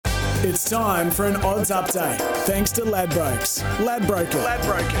It's time for an odds update. Thanks to Ladbrokes. Ladbroker.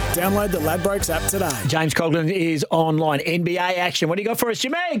 Download the Ladbrokes app today. James Caughlin is online. NBA action. What do you got for us,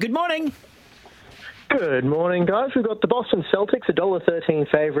 Jimmy? Good morning. Good morning, guys. We've got the Boston Celtics, $1.13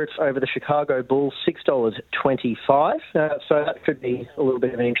 favourites over the Chicago Bulls, $6.25. So that could be a little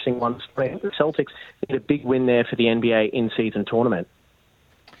bit of an interesting one. The Celtics need a big win there for the NBA in-season tournament.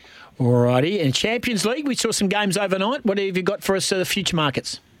 Alrighty. And Champions League, we saw some games overnight. What have you got for us for the future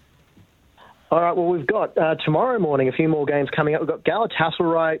markets? All right, well, we've got tomorrow morning a few more games coming up. We've got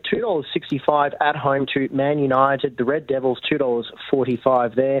Galatasaray, $2.65 at home to Man United. The Red Devils,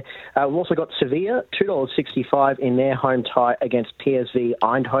 $2.45 there. We've also got Sevilla, $2.65 in their home tie against PSV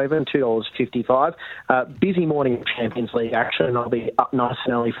Eindhoven, $2.55. Busy morning of Champions League action, and I'll be up nice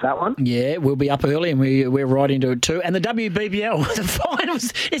and early for that one. Yeah, we'll be up early, and we're right into it too. And the WBBL, the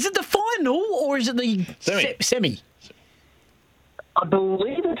finals, is it the final or is it the semi? I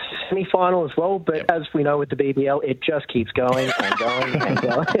believe it's semi-final as well, but as we know with the BBL, it just keeps going and going and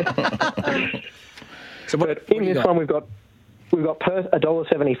going. So in this one, we've got Perth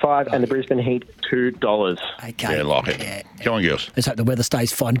 $1.75 and the Brisbane Heat $2. Okay. Yeah, like it. Yeah. Come on, girls. Let's hope the weather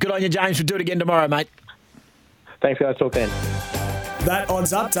stays fine. Good on you, James. We'll do it again tomorrow, mate. Thanks, guys. Talk then. That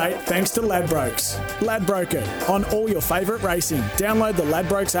odds update thanks to Ladbrokes. Ladbroker on all your favourite racing. Download the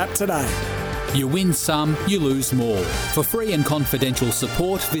Ladbrokes app today. You win some, you lose more. For free and confidential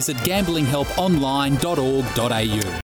support, visit gamblinghelponline.org.au.